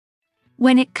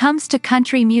When it comes to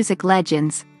country music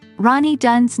legends, Ronnie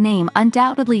Dunn's name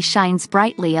undoubtedly shines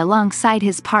brightly alongside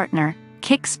his partner,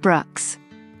 Kix Brooks.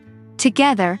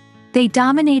 Together, they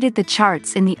dominated the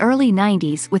charts in the early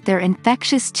 90s with their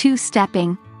infectious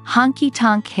two-stepping,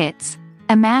 honky-tonk hits,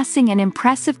 amassing an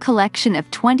impressive collection of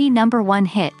 20 number-one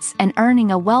hits and earning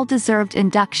a well-deserved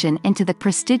induction into the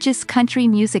prestigious Country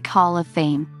Music Hall of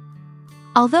Fame.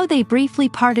 Although they briefly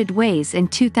parted ways in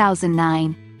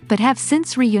 2009, but have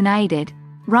since reunited,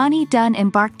 Ronnie Dunn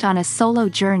embarked on a solo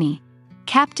journey,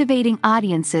 captivating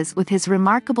audiences with his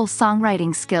remarkable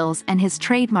songwriting skills and his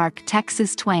trademark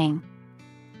Texas twang.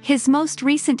 His most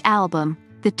recent album,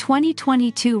 the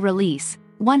 2022 release,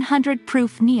 100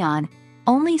 Proof Neon,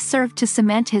 only served to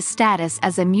cement his status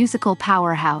as a musical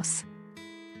powerhouse.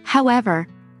 However,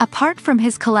 apart from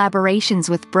his collaborations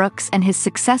with Brooks and his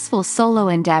successful solo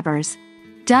endeavors,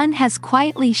 Dunn has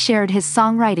quietly shared his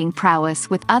songwriting prowess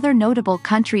with other notable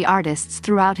country artists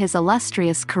throughout his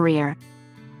illustrious career.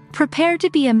 Prepare to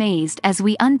be amazed as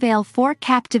we unveil 4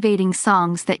 captivating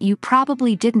songs that you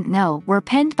probably didn't know were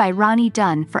penned by Ronnie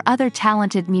Dunn for other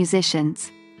talented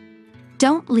musicians.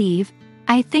 Don't Leave,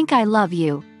 I Think I Love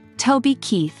You, Toby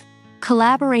Keith,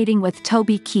 collaborating with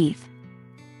Toby Keith.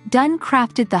 Dunn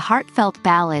crafted the heartfelt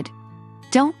ballad,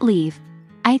 Don't Leave,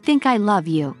 I Think I Love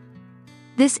You.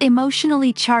 This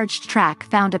emotionally charged track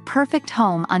found a perfect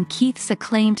home on Keith's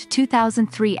acclaimed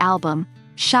 2003 album,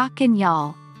 Shock and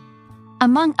Y'all.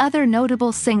 Among other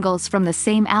notable singles from the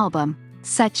same album,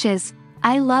 such as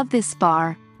I Love This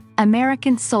Bar,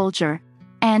 American Soldier,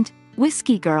 and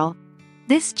Whiskey Girl,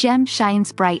 this gem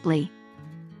shines brightly.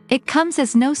 It comes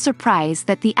as no surprise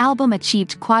that the album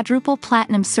achieved quadruple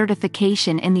platinum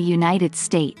certification in the United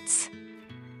States.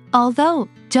 Although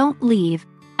Don't Leave,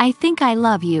 I Think I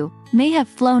Love You may have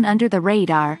flown under the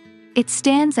radar, it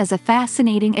stands as a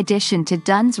fascinating addition to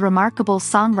Dunn's remarkable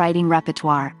songwriting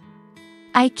repertoire.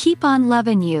 I Keep On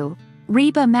Lovin' You,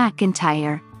 Reba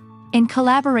McEntire. In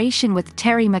collaboration with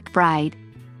Terry McBride,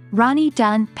 Ronnie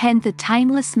Dunn penned the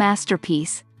timeless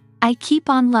masterpiece, I Keep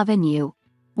On Lovin' You,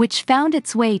 which found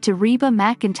its way to Reba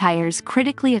McEntire's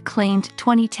critically acclaimed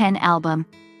 2010 album,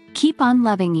 Keep On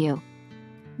Loving You.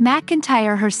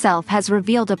 McEntire herself has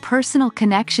revealed a personal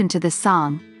connection to the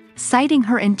song, citing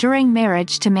her enduring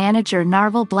marriage to manager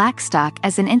Narvel Blackstock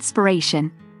as an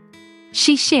inspiration.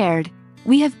 She shared,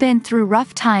 "We have been through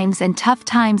rough times and tough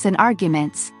times and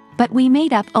arguments, but we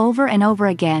made up over and over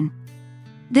again."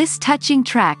 This touching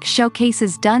track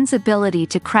showcases Dunn's ability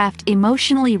to craft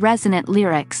emotionally resonant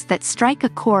lyrics that strike a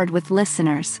chord with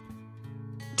listeners.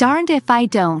 Darned If I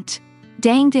Don't,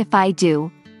 Danged If I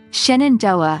Do,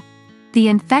 Shenandoah. The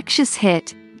infectious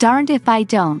hit, Darned If I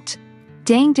Don't,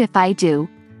 Danged If I Do,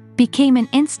 became an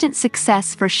instant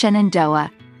success for Shenandoah,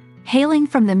 hailing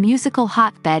from the musical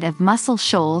hotbed of Muscle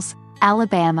Shoals,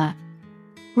 Alabama.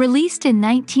 Released in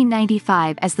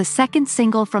 1995 as the second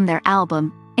single from their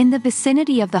album, In the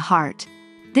Vicinity of the Heart,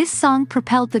 this song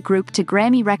propelled the group to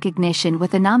Grammy recognition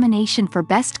with a nomination for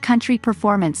Best Country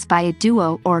Performance by a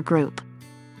Duo or Group.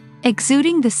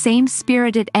 Exuding the same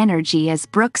spirited energy as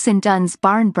Brooks and Dunn's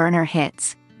barn burner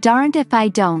hits, Darned If I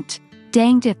Don't,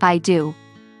 Danged If I Do,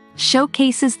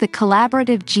 showcases the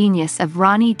collaborative genius of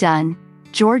Ronnie Dunn,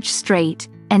 George Strait,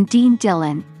 and Dean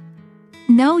Dillon.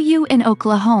 Know You in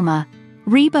Oklahoma,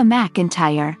 Reba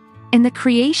McEntire. In the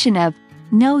creation of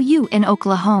Know You in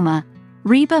Oklahoma,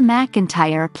 Reba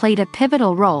McEntire played a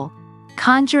pivotal role,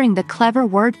 conjuring the clever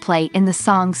wordplay in the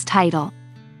song's title.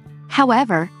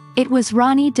 However, it was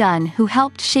Ronnie Dunn who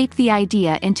helped shape the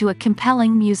idea into a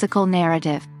compelling musical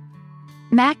narrative.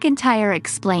 McEntire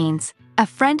explains, "A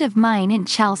friend of mine in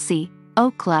Chelsea,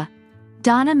 Oklahoma,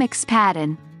 Donna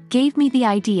McSpadden, gave me the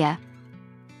idea.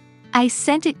 I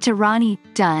sent it to Ronnie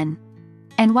Dunn,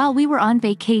 and while we were on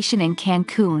vacation in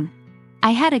Cancun,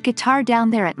 I had a guitar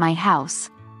down there at my house.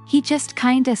 He just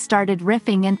kinda started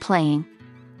riffing and playing.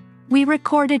 We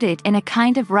recorded it in a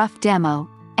kind of rough demo,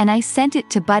 and I sent it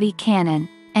to Buddy Cannon,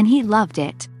 and he loved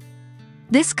it."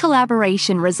 This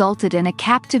collaboration resulted in a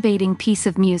captivating piece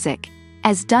of music,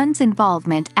 as Dunn's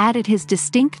involvement added his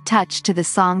distinct touch to the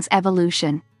song's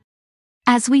evolution.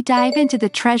 As we dive into the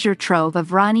treasure trove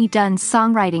of Ronnie Dunn's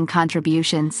songwriting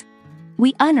contributions,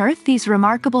 we unearth these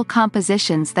remarkable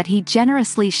compositions that he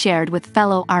generously shared with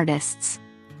fellow artists.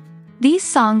 These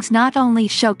songs not only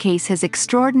showcase his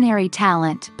extraordinary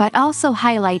talent but also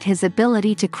highlight his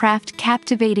ability to craft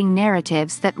captivating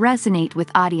narratives that resonate with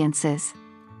audiences.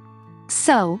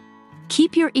 So,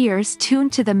 keep your ears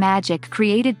tuned to the magic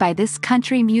created by this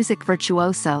country music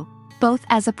virtuoso, both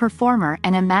as a performer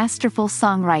and a masterful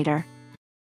songwriter.